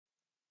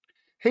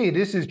Hey,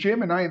 this is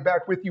Jim, and I am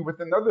back with you with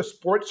another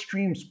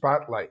SportStream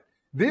Spotlight.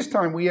 This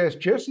time, we asked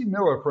Jesse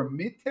Miller from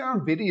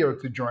Midtown Video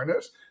to join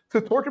us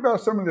to talk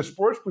about some of the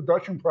sports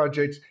production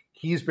projects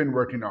he's been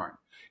working on.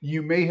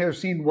 You may have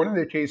seen one of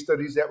the case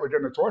studies that we're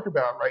going to talk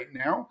about right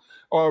now,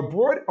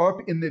 brought up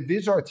in the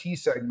VizRT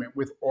segment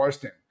with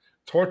Austin,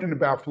 talking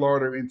about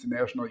Florida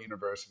International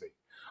University.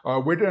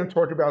 We're going to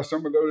talk about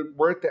some of the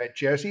work that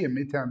Jesse and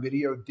Midtown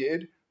Video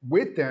did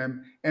with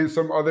them and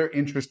some other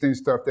interesting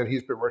stuff that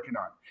he's been working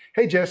on.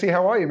 Hey, Jesse,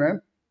 how are you,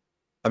 man?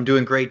 I'm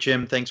doing great,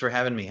 Jim. Thanks for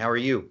having me. How are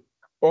you?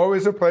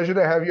 Always a pleasure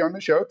to have you on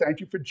the show. Thank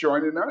you for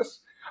joining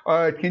us.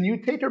 Can you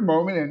take a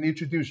moment and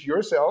introduce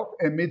yourself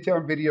and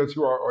Midtown Video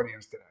to our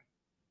audience today?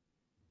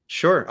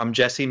 Sure. I'm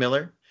Jesse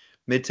Miller.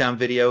 Midtown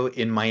Video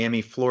in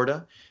Miami,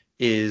 Florida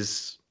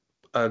is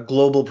a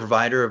global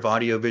provider of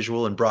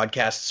audiovisual and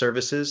broadcast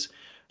services.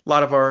 A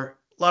lot of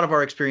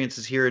our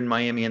experiences here in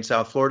Miami and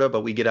South Florida,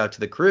 but we get out to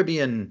the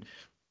Caribbean,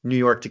 New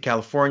York to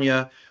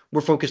California. We're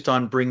focused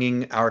on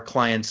bringing our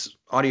clients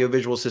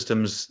audiovisual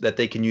systems that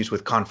they can use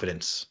with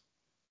confidence.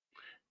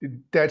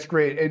 That's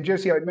great. And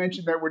Jesse, I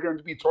mentioned that we're going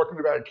to be talking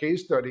about a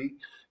case study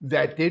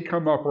that did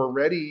come up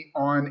already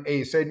on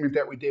a segment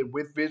that we did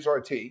with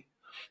VizRT.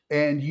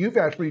 And you've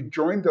actually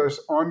joined us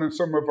on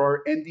some of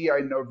our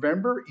NDI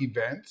November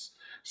events.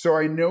 So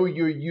I know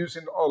you're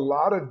using a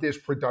lot of this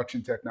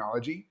production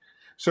technology.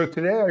 So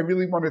today I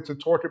really wanted to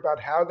talk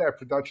about how that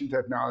production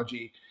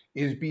technology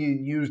is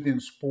being used in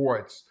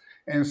sports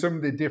and some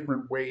of the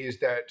different ways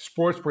that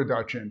sports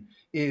production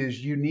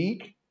is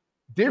unique,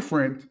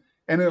 different,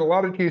 and in a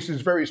lot of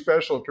cases very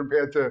special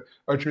compared to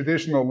a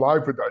traditional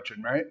live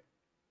production, right?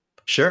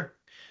 Sure.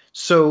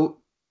 So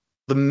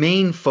the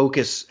main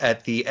focus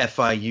at the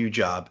FIU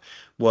job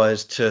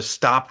was to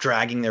stop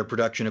dragging their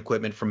production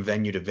equipment from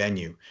venue to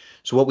venue.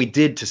 So what we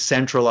did to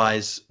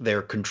centralize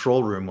their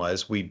control room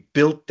was we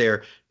built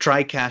their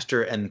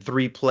TriCaster and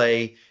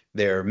 3Play,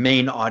 their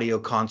main audio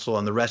console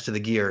and the rest of the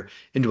gear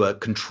into a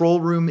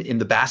control room in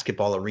the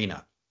basketball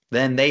arena.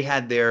 Then they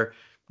had their,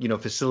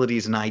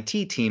 facilities and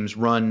IT teams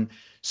run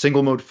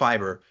single mode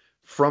fiber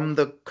from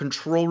the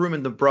control room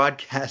in the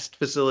broadcast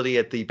facility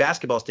at the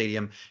basketball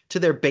stadium to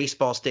their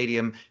baseball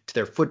stadium, to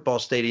their football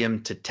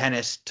stadium, to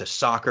tennis, to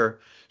soccer.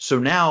 So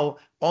now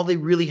all they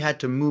really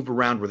had to move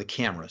around were the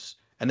cameras,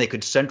 and they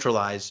could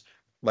centralize,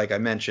 like I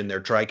mentioned,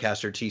 their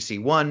TriCaster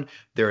TC1,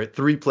 their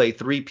 3Play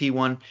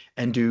 3P1,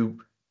 and do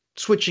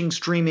switching,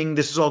 streaming.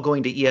 This is all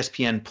going to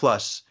ESPN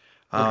Plus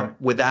Okay.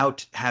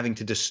 without having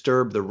to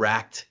disturb the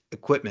racked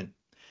equipment.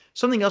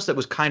 Something else that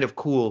was kind of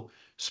cool,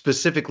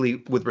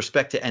 specifically with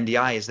respect to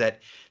NDI, is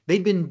that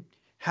they'd been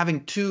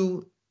having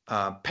two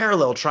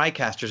parallel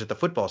TriCasters at the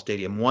football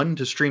stadium, one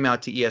to stream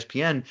out to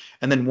ESPN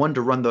and then one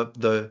to run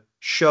the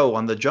show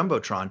on the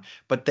Jumbotron,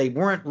 but they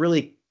weren't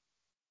really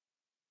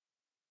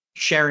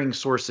sharing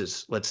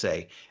sources, let's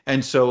say.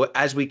 And so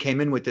as we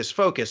came in with this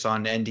focus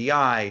on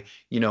NDI,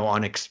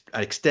 on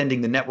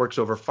extending the networks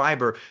over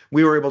fiber,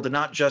 we were able to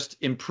not just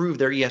improve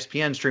their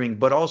ESPN streaming,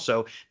 but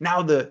also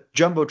now the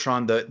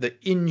Jumbotron, the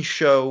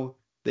in-show,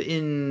 the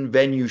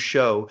in-venue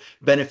show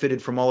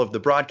benefited from all of the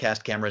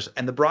broadcast cameras,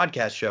 and the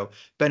broadcast show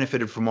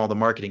benefited from all the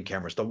marketing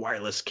cameras, the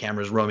wireless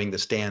cameras roaming the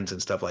stands and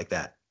stuff like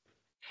that.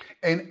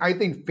 And I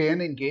think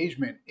fan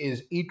engagement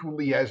is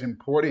equally as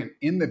important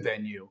in the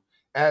venue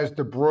as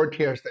the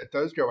broadcast that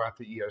does go out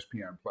to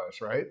ESPN Plus,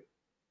 right?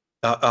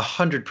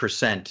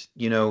 100%.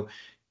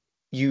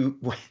 You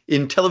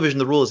in television,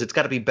 the rule is it's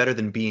got to be better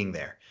than being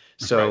there.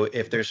 So Right.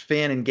 if there's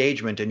fan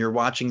engagement and you're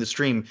watching the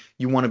stream,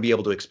 you want to be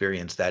able to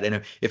experience that.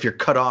 And if you're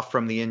cut off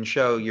from the in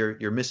show,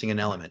 you're missing an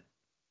element.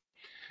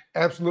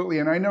 Absolutely.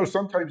 And I know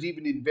sometimes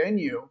even in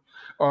venue,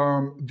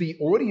 the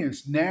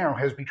audience now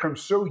has become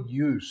so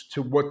used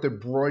to what the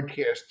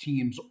broadcast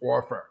teams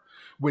offer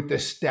with the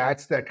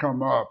stats that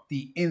come up,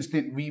 the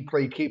instant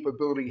replay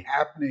capability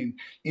happening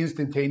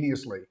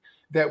instantaneously.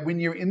 That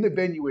when you're in the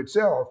venue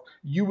itself,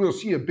 you will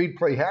see a big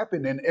play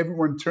happen and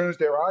everyone turns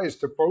their eyes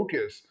to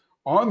focus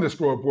on the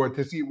scoreboard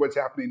to see what's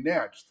happening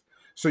next.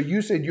 So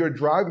you said you're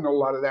driving a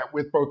lot of that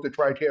with both the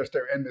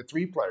TriCaster and the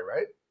 3Play,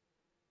 right?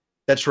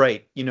 That's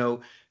right.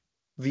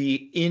 The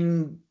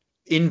in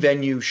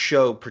venue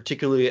show,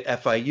 particularly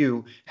at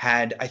FIU,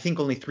 had I think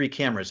only three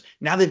cameras.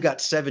 Now they've got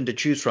seven to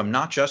choose from,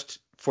 not just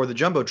for the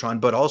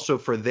Jumbotron, but also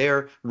for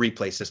their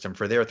replay system,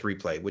 for their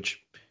 3Play, which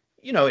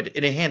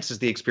it enhances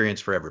the experience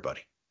for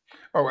everybody.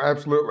 Oh,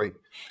 absolutely.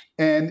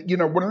 And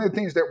one of the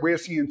things that we're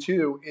seeing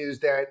too is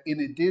that in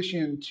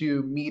addition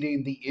to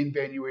meeting the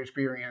in-venue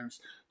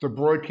experience, the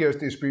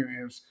broadcast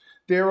experience,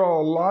 there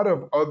are a lot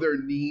of other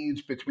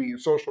needs between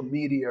social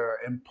media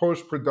and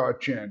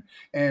post-production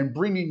and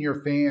bringing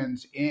your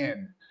fans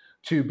in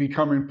to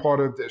becoming part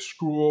of the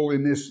school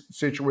in this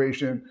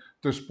situation,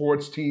 the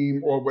sports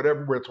team, or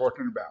whatever we're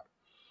talking about.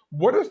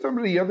 What are some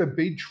of the other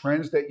big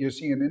trends that you're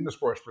seeing in the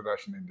sports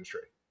production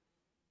industry?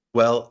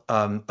 Well,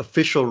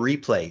 official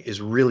replay is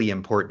really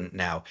important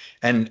now.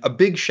 And a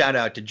big shout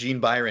out to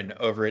Gene Byron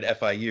over at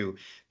FIU.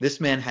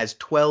 This man has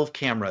 12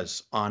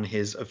 cameras on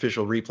his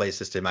official replay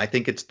system. I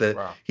think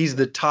Wow. he's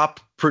the top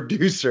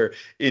producer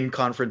in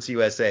Conference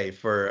USA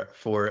for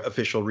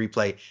official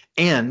replay.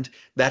 And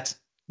that's,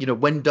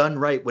 when done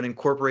right, when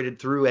incorporated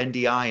through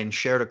NDI and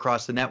shared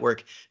across the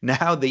network,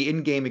 now the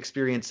in-game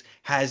experience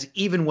has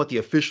even what the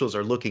officials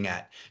are looking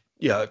at,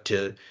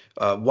 to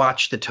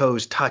watch the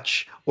toes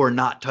touch or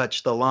not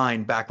touch the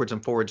line backwards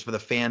and forwards for the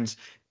fans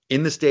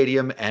in the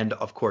stadium and,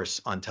 of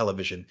course, on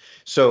television.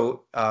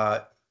 So,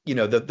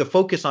 the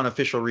focus on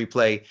official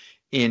replay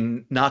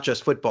in not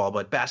just football,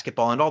 but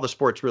basketball and all the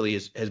sports really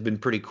has been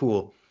pretty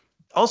cool.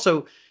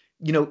 Also,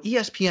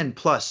 ESPN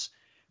Plus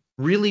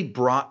really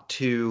brought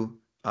to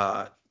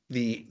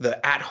the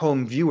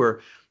at-home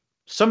viewer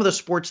some of the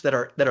sports that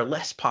are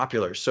less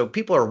popular. So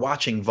people are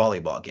watching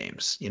volleyball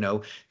games,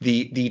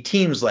 the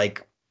teams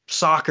like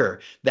soccer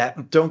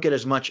that don't get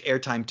as much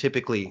airtime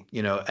typically,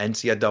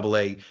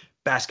 NCAA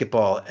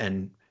basketball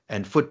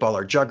and football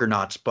are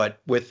juggernauts, but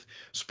with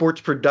sports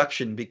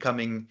production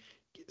becoming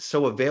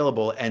so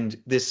available and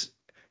this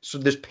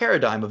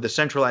paradigm of the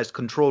centralized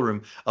control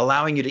room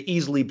allowing you to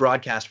easily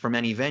broadcast from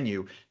any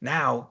venue,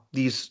 now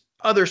these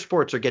other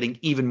sports are getting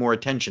even more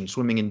attention,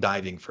 swimming and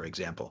diving, for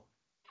example.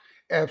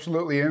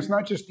 Absolutely. And it's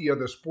not just the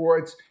other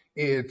sports,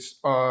 it's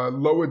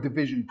lower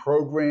division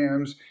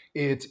programs,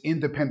 it's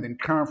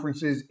independent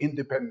conferences,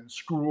 independent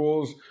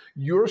schools.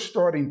 You're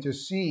starting to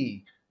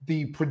see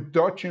the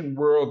production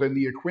world and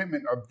the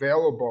equipment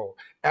available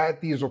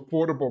at these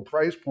affordable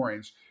price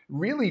points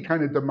really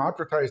kind of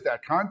democratize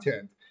that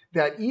content.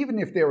 That even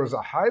if there was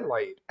a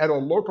highlight at a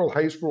local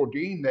high school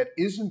game that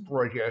isn't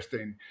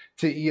broadcasting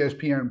to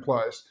ESPN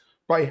Plus,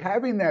 by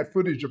having that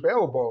footage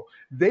available,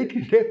 they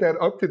can get that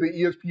up to the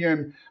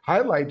ESPN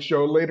highlight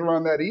show later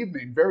on that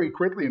evening very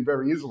quickly and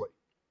very easily.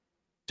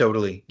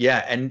 Totally.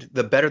 Yeah. And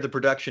the better the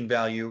production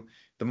value,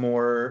 the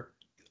more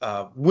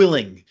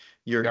willing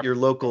your Yep.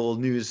 local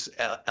news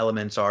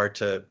elements are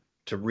to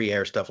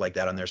re-air stuff like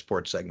that on their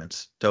sports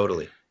segments.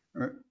 Totally.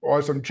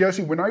 Awesome.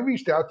 Jesse, when I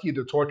reached out to you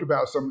to talk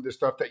about some of the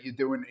stuff that you're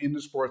doing in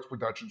the sports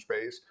production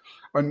space,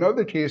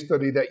 another case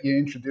study that you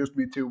introduced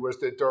me to was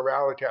the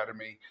Doral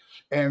Academy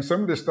and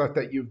some of the stuff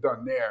that you've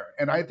done there.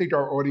 And I think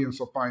our audience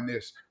will find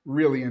this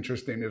really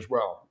interesting as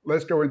well.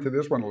 Let's go into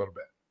this one a little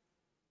bit.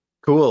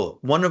 Cool.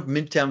 One of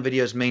Midtown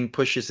Video's main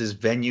pushes is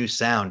venue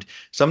sound.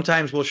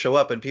 Sometimes we'll show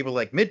up and people are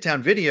like,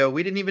 Midtown Video,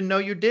 we didn't even know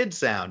you did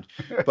sound.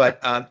 But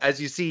as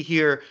you see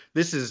here,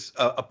 this is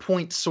a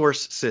point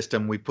source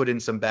system. We put in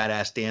some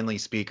badass Stanley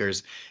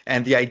speakers.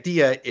 And the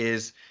idea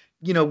is,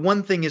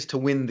 one thing is to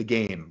win the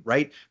game,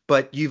 right?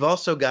 But you've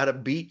also got to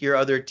beat your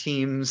other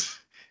teams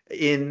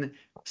in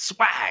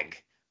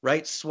swag,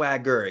 right?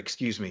 Swagger,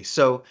 excuse me.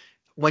 So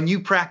when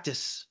you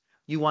practice,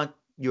 you want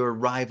your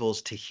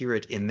rivals to hear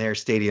it in their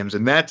stadiums.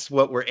 And that's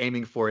what we're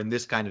aiming for in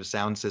this kind of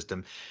sound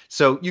system.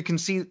 So you can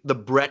see the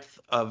breadth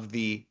of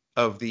the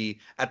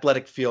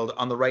athletic field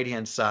on the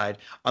right-hand side.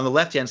 On the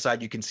left-hand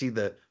side, you can see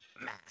the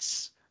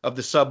mass of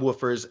the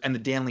subwoofers and the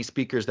Danley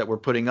speakers that we're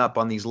putting up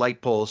on these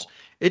light poles.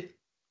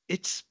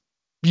 It's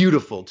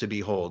beautiful to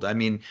behold. I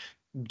mean,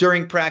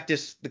 during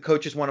practice, the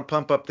coaches want to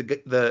pump up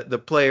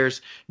the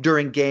players.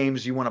 During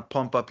games, you want to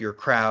pump up your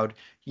crowd.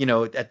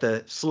 At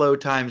the slow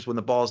times when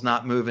the ball's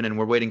not moving and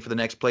we're waiting for the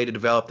next play to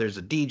develop, there's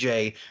a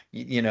DJ.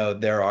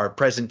 There are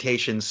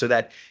presentations so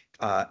that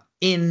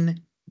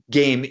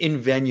in-game,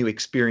 in-venue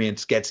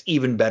experience gets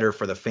even better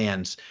for the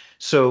fans.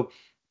 So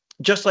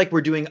just like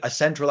we're doing a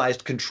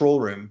centralized control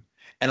room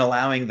and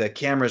allowing the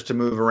cameras to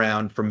move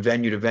around from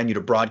venue to venue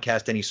to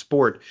broadcast any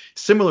sport,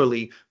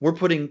 similarly, we're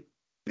putting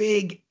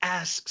big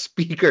ass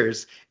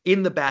speakers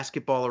in the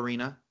basketball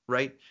arena,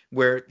 right?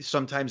 Where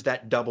sometimes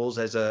that doubles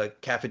as a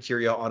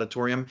cafeteria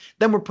auditorium.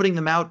 Then we're putting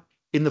them out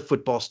in the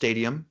football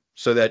stadium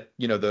so that,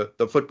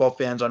 the football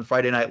fans on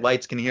Friday Night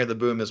Lights can hear the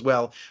boom as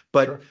well.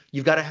 But Sure.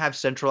 you've got to have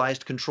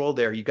centralized control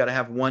there. You've got to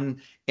have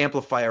one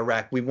amplifier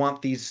rack. We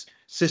want these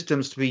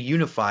systems to be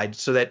unified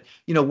so that,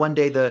 one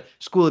day the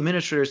school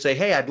administrators say,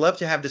 hey, I'd love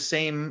to have the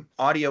same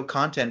audio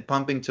content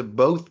pumping to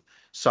both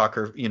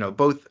soccer,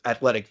 both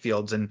athletic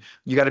fields. And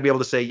you got to be able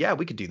to say, yeah,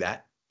 we could do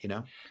that.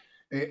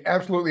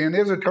 Absolutely. And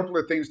there's a couple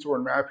of things to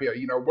unwrap here.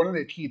 One of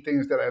the key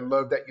things that I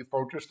love that you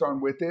focused on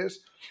with this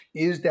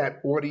is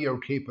that audio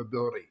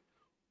capability.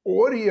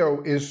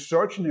 Audio is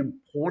such an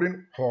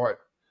important part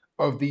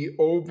of the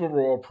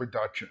overall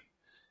production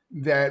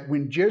that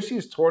when Jesse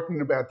is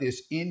talking about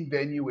this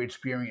in-venue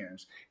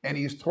experience and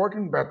he's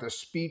talking about the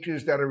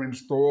speakers that are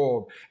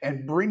installed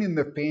and bringing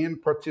the fan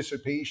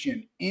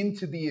participation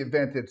into the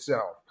event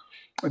itself,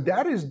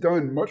 that is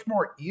done much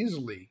more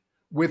easily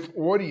with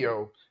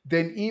audio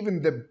than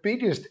even the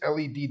biggest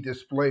LED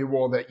display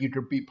wall that you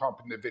could be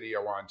pumping the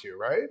video onto,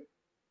 right?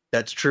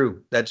 That's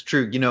true. That's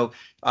true.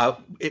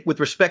 With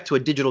respect to a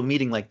digital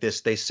meeting like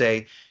this, they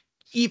say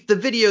if the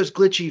video's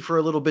glitchy for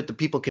a little bit, the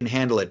people can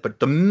handle it. But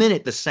the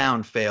minute the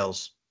sound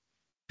fails,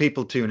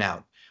 people tune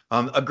out.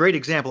 A great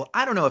example.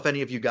 I don't know if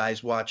any of you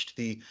guys watched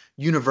the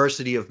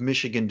University of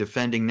Michigan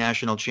defending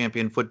national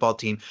champion football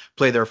team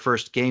play their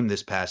first game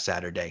this past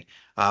Saturday.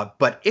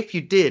 But if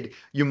you did,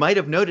 you might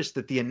have noticed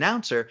that the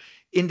announcer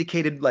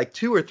indicated like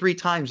 2 or 3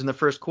 times in the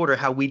first quarter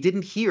how we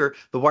didn't hear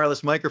the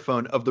wireless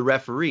microphone of the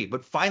referee.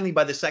 But finally,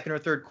 by the second or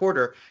third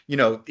quarter,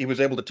 he was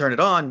able to turn it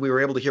on. We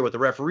were able to hear what the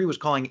referee was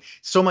calling,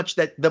 so much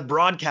that the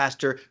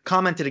broadcaster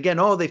commented again,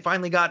 oh, they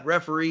finally got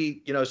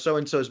referee,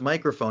 so-and-so's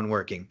microphone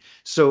working.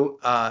 So,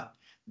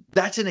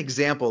 that's an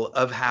example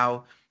of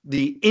how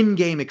the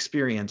in-game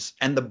experience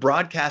and the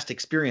broadcast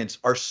experience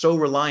are so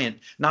reliant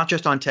not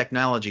just on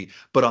technology,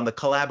 but on the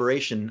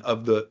collaboration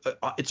of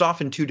it's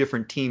often two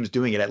different teams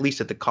doing it, at least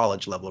at the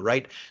college level,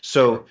 right?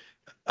 So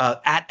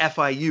at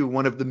FIU,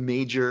 one of the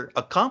major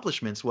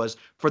accomplishments was,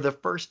 for the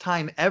first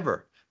time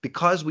ever,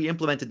 because we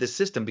implemented this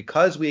system,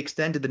 because we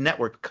extended the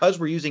network, because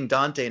we're using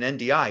Dante and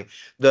NDI,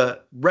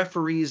 the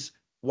referee's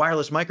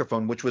wireless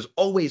microphone, which was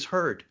always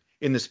heard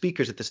in the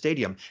speakers at the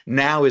stadium,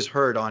 now is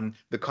heard on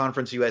the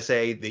Conference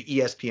USA, the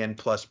ESPN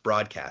Plus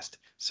broadcast.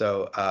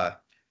 So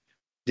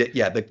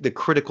the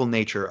critical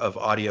nature of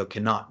audio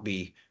cannot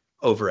be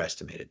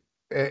overestimated.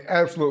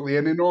 Absolutely.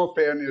 And in all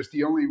fairness,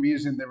 the only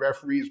reason the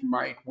referee's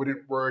mic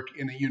wouldn't work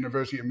in a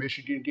University of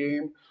Michigan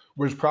game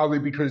was probably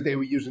because they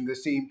were using the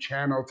same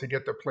channel to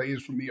get the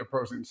plays from the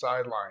opposing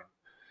sideline.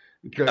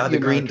 Because, the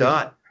green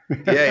dot.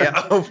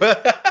 Yeah. Oh,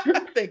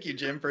 thank you,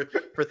 Jim,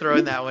 for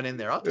throwing that one in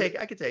there. I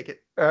could take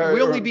it.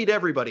 We only beat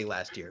everybody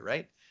last year,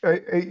 right?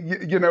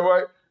 You know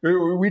what?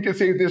 We can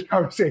save this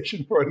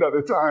conversation for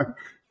another time,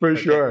 for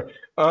sure.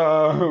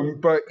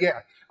 But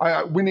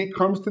yeah, when it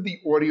comes to the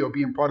audio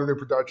being part of the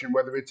production,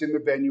 whether it's in the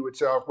venue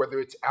itself, whether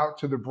it's out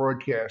to the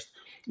broadcast,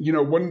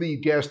 one of the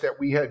guests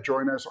that we had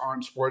join us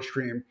on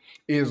SportStream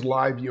is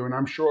LiveView, and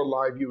I'm sure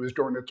LiveView is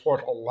going to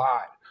talk a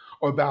lot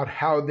about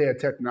how their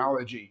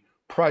technology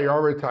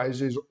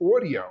prioritizes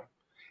audio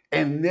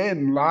and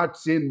then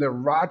lots in the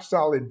rock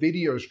solid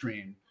video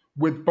stream,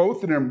 with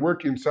both of them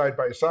working side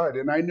by side.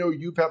 And I know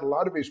you've had a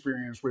lot of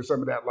experience with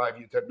some of that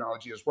LiveView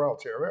technology as well,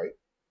 too, right?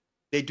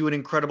 They do an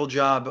incredible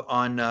job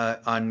on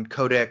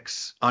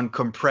codecs, on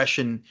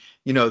compression.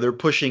 They're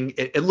pushing.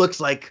 It looks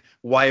like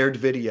wired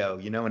video,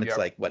 and it's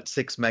like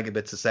 6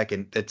 megabits a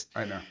second.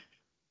 I know.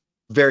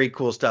 Very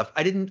cool stuff.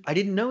 I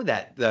didn't know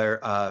that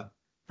they're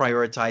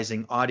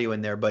prioritizing audio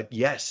in there, but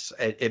yes,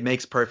 it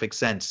makes perfect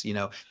sense.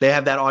 They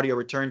have that audio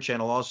return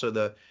channel, also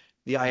the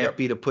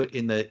IFB, to put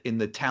in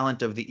the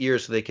talent of the ear,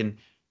 so they can,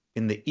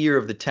 in the ear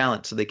of the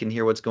talent, so they can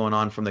hear what's going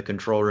on from the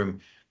control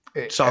room.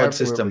 Solid Absolutely.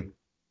 system.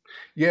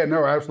 Yeah,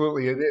 no,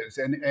 absolutely it is.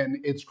 And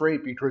it's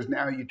great because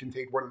now you can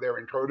take one of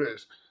their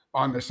encoders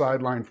on the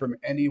sideline from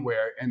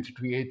anywhere and to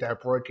create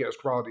that broadcast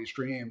quality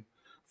stream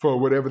for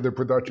whatever the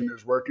production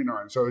is working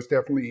on. So it's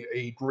definitely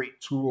a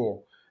great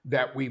tool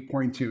that we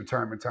point to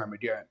time and time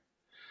again.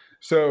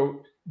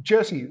 So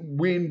Jesse,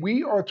 when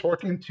we are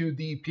talking to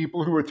the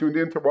people who are tuned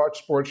in to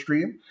watch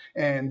SportStream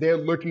and they're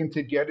looking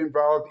to get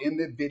involved in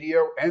the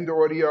video and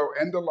audio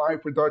and the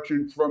live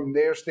production from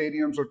their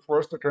stadiums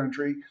across the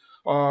country,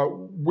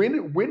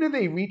 when are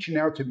they reaching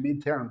out to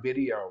Midtown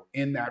Video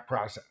in that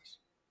process?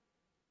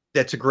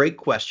 That's a great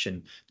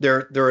question.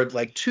 There are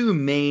like two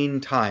main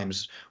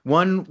times.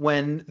 One,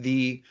 when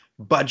the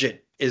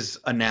budget is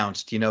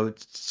announced.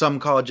 Some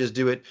colleges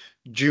do it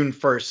June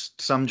 1st,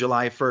 some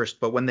July 1st,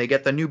 but when they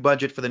get the new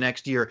budget for the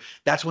next year,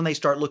 that's when they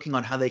start looking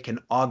on how they can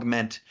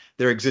augment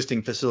their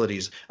existing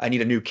facilities. I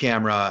need a new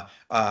camera.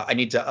 I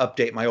need to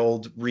update my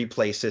old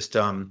replay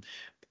system.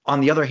 On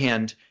the other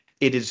hand,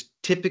 it is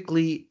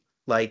typically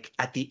like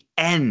at the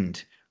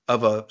end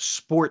of a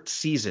sports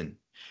season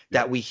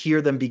that we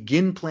hear them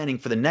begin planning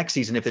for the next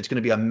season if it's going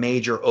to be a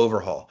major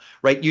overhaul,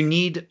 right? You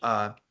need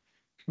a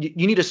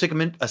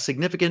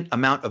significant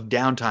amount of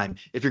downtime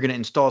if you're going to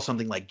install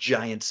something like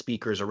giant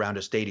speakers around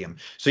a stadium.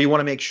 So you want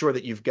to make sure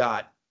that you've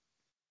got,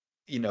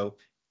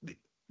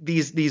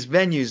 these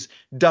venues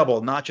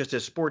double, not just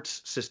as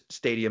sports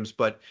stadiums,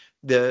 but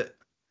the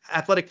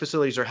athletic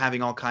facilities are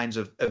having all kinds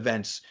of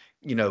events,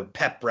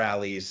 pep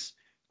rallies,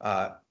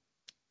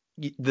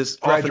 this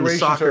graduation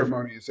soccer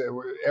ceremonies,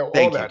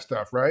 all that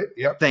stuff, right?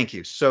 Yep. Thank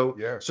you. So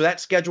that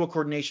schedule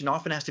coordination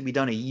often has to be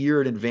done a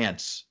year in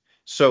advance.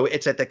 So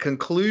it's at the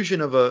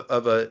conclusion of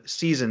a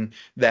season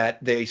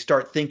that they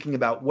start thinking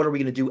about what are we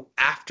going to do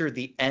after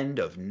the end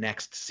of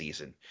next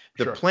season.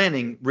 The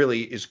planning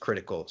really is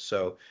critical.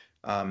 So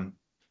there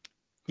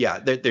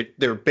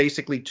are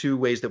basically two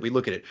ways that we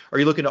look at it. Are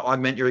you looking to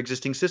augment your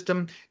existing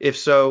system? If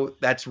so,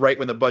 that's right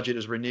when the budget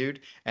is renewed.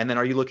 And then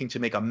are you looking to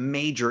make a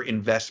major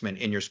investment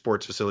in your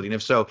sports facility? And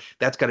if so,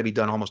 that's got to be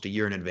done almost a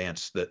year in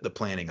advance, the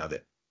planning of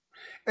it.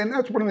 And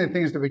that's one of the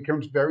things that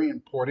becomes very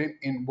important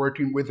in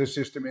working with a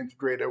system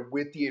integrator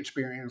with the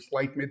experience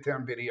like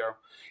Midtown Video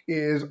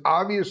is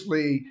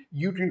obviously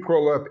you can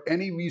call up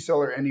any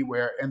reseller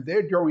anywhere and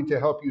they're going to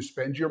help you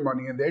spend your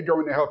money and they're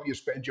going to help you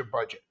spend your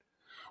budget.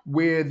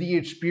 Where the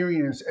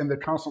experience and the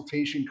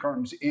consultation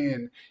comes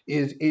in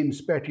is in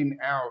specking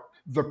out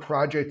the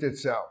project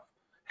itself.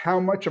 how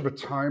much of a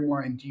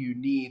timeline do you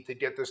need to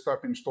get this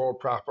stuff installed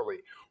properly?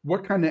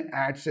 What kind of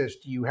access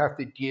do you have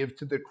to give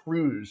to the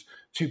crews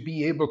to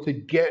be able to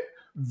get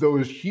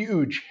those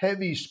huge,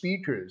 heavy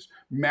speakers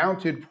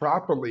mounted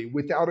properly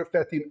without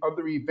affecting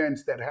other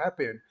events that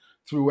happen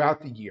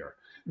throughout the year?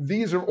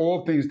 These are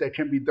all things that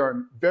can be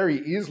done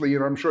very easily.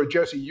 And I'm sure,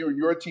 Jesse, you and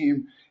your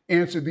team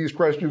answered these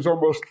questions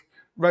almost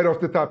right off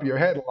the top of your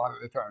head a lot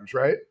of the times,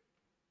 right?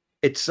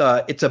 It's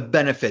a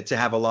benefit to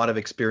have a lot of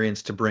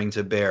experience to bring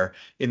to bear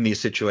in these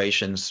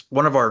situations.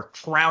 One of our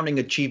crowning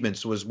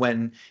achievements was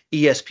when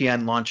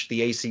ESPN launched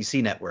the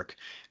ACC network,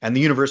 and the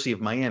University of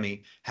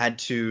Miami had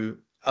to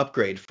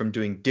upgrade from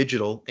doing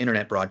digital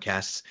internet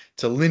broadcasts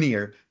to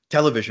linear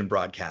television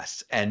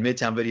broadcasts. And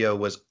Midtown Video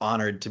was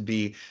honored to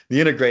be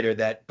the integrator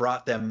that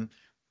brought them,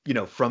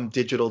 from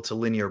digital to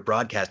linear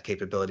broadcast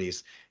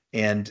capabilities.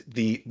 And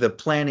the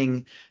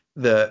planning,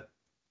 that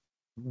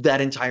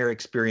entire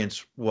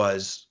experience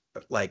was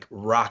like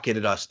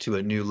rocketed us to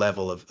a new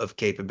level of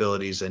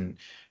capabilities. And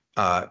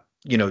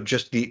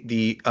just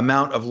the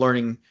amount of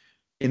learning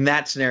in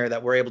that scenario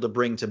that we're able to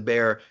bring to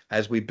bear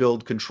as we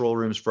build control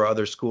rooms for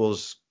other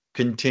schools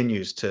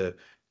continues to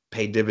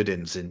pay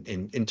dividends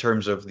in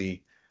terms of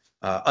the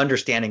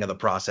understanding of the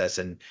process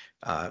and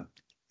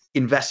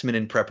investment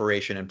in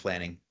preparation and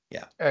planning.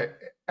 Yeah.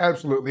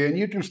 Absolutely. And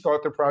you can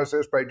start the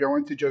process by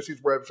going to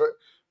Jesse's website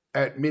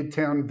at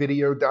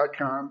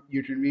midtownvideo.com.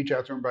 You can reach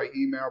out to him by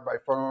email, by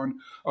phone.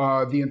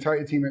 The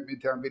entire team at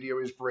Midtown Video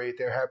is great.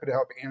 They're happy to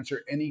help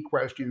answer any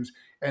questions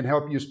and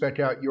help you spec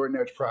out your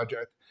next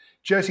project.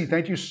 Jesse,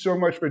 thank you so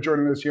much for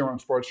joining us here on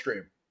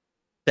SportStream.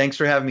 Thanks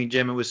for having me,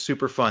 Jim. It was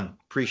super fun.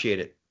 Appreciate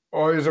it.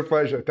 Always a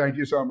pleasure. Thank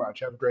you so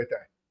much. Have a great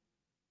day.